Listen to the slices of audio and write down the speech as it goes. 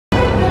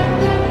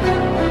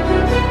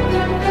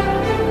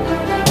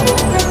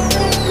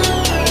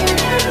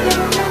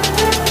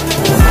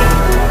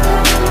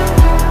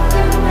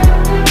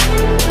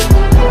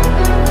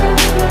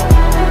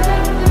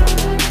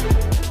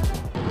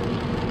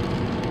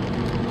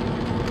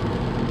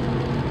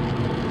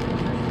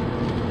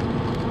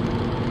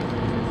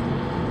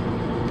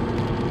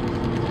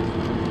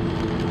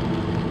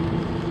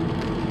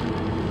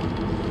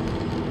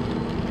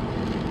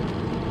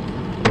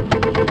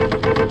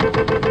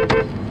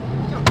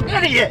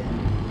idiot!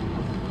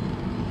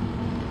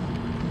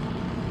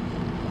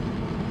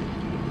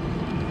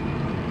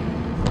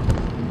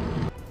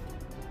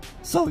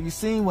 So you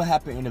seen what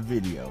happened in the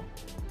video.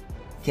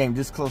 Came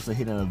this close to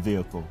hitting a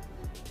vehicle.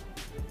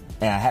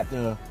 And I had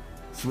to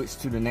switch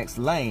to the next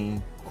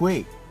lane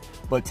quick,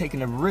 but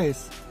taking a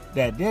risk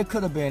that there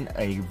could have been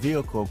a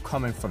vehicle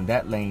coming from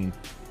that lane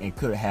and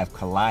could have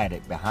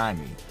collided behind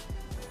me.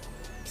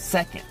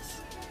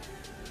 Seconds.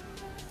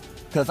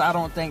 Because I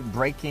don't think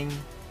braking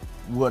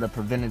would have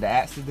prevented the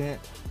accident.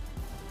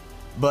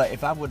 But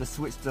if I would have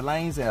switched the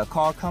lanes and a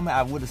car coming,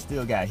 I would have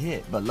still got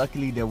hit. But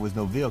luckily there was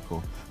no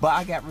vehicle. But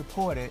I got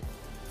reported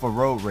for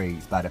road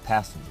rage by the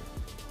passenger.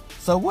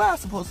 So what am I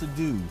supposed to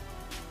do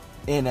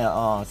in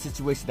a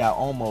situation that I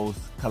almost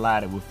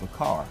collided with a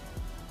car?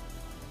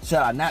 Should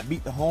I not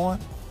beat the horn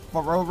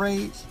for road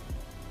rage?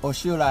 Or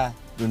should I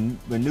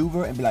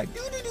maneuver and be like,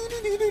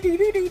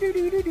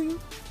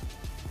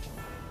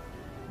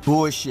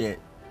 bullshit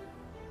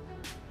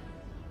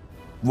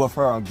with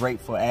her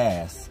ungrateful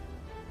ass?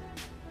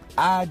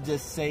 I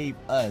just saved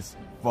us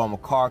from a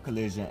car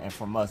collision and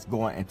from us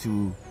going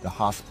into the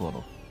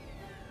hospital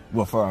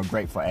with her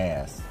ungrateful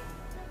ass.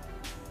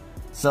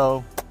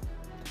 So,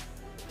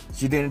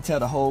 she didn't tell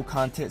the whole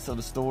context of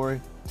the story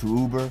to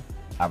Uber.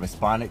 I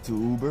responded to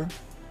Uber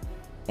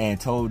and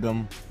told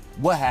them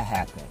what had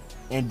happened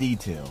in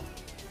detail.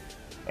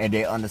 And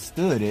they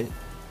understood it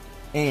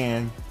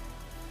and,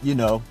 you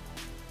know,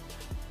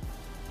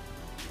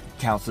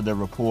 canceled the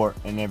report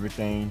and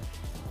everything.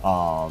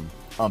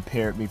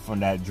 Unpaired me from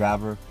that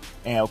driver.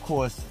 And of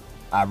course,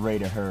 I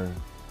rated her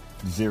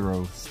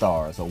 0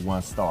 stars or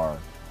 1 star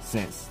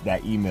since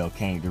that email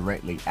came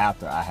directly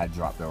after I had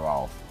dropped her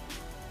off.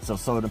 So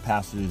the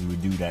passengers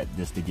would do that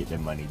just to get their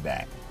money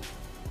back.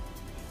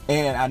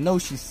 And I know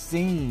she's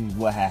seen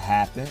what had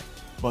happened,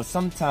 but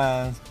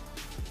sometimes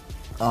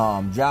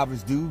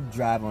drivers do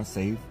drive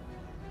unsafe.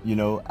 You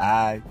know,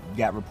 I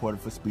got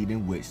reported for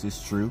speeding, which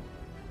is true.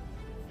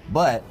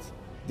 But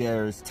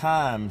there's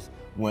times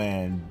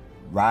when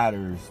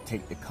riders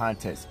take the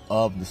context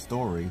of the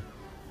story.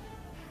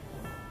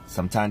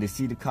 Sometimes they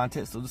see the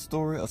context of the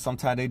story, or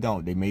sometimes they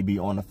don't. They may be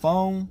on the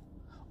phone,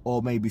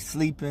 or maybe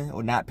sleeping,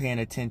 or not paying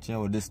attention,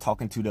 or just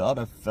talking to the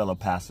other fellow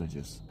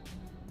passengers.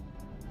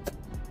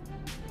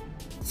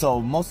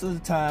 So most of the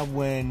time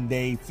when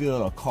they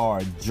feel a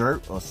car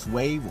jerk or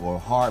sway or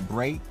hard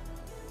brake,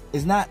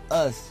 it's not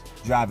us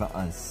driving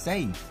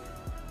unsafe.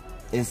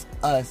 It's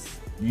us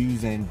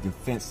using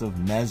defensive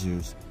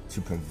measures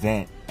to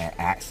prevent an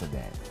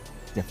accident.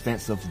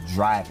 Defensive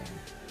driving,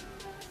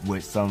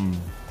 which some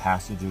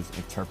passengers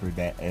interpret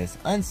that as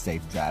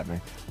unsafe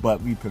driving,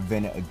 but we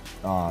prevented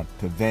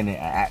an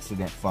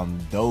accident from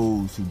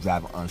those who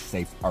drive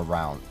unsafe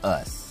around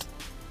us.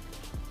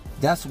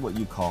 That's what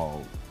you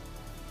call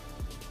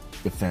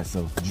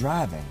defensive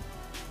driving.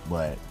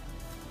 But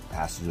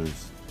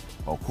passengers,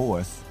 of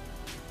course,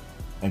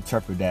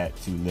 interpret that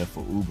to live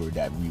for Uber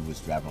that we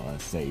was driving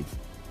unsafe.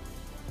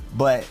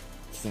 But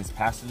since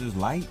passengers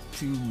like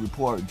to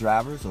report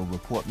drivers or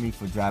report me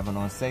for driving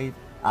unsafe,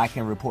 I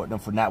can report them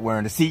for not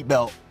wearing a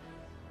seatbelt.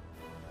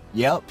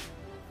 Yep.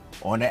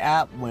 On the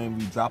app, when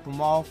we drop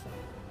them off,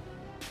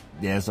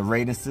 there's a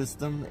rating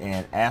system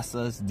and asks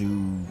us,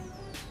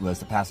 was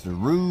the passenger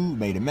rude,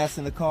 made a mess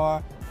in the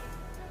car,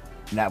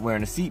 not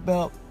wearing a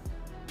seatbelt?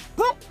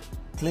 Boom!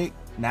 Click,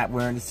 not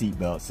wearing the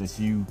seatbelt. Since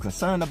you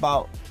concerned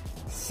about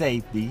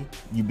safety,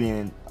 you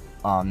being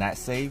not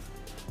safe,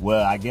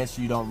 well, I guess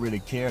you don't really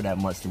care that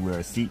much to wear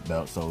a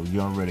seatbelt, so you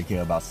don't really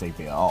care about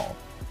safety at all.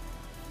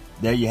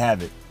 There you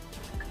have it.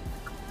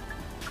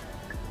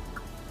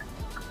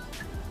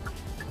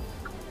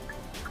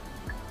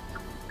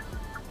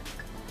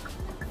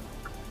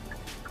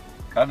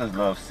 I just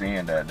love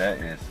seeing that. That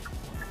is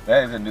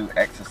a new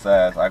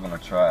exercise I'm gonna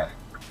try.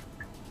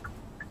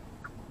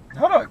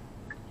 Hold on.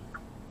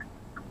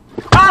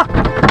 Ah!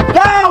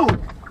 No!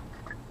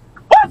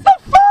 What the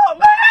fuck,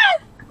 man?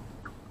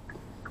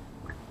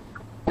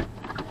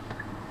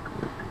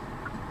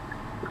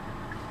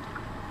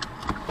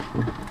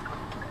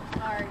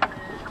 Sorry,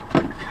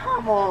 man.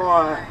 Come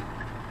on.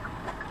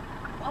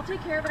 I'll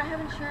take care of it. I have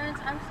insurance.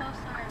 I'm so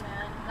sorry,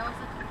 man. That was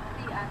a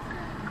complete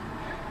accident.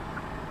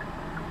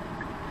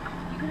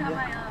 You can have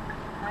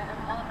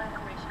all of my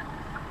information.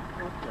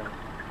 Okay.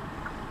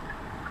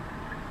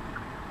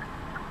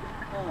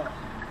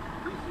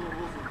 These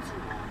wasn't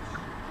too much.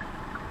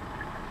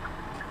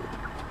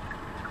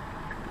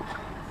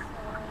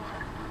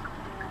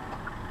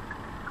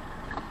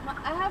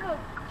 I have a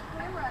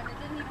camera and it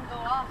didn't even go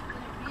off. It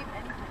didn't beep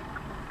anything.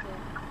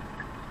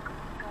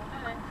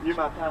 You're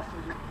my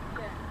passenger?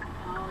 Yeah.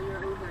 Oh,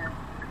 you're Uber.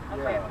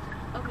 Okay.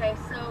 Yeah. Okay,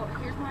 so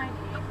here's my ID.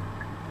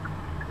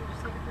 You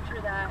just take a picture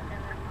of that and then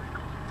mine.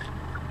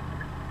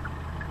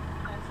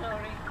 I'm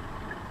sorry.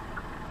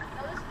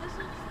 No, this will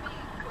just be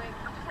quick.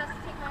 He just has to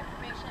take my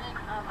information.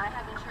 I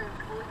have insurance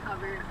fully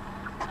covered.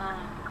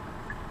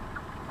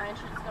 My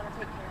insurance is gonna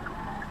take care of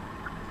that.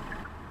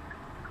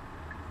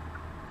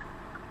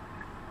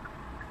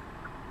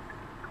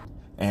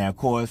 And of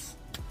course,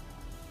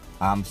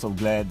 I'm so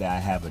glad that I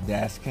have a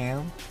dash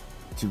cam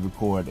to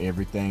record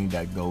everything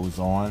that goes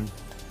on.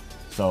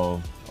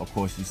 So, of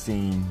course, you've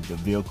seen the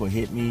vehicle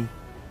hit me.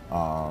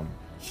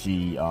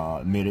 She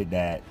admitted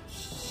that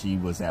she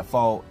was at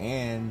fault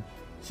and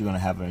she's gonna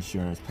have her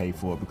insurance paid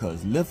for it,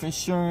 because Lyft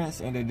insurance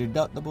and the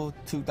deductible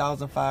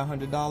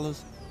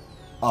 $2,500.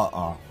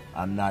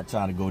 I'm not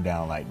trying to go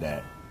down like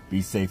that.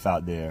 Be safe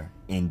out there,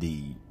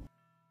 indeed.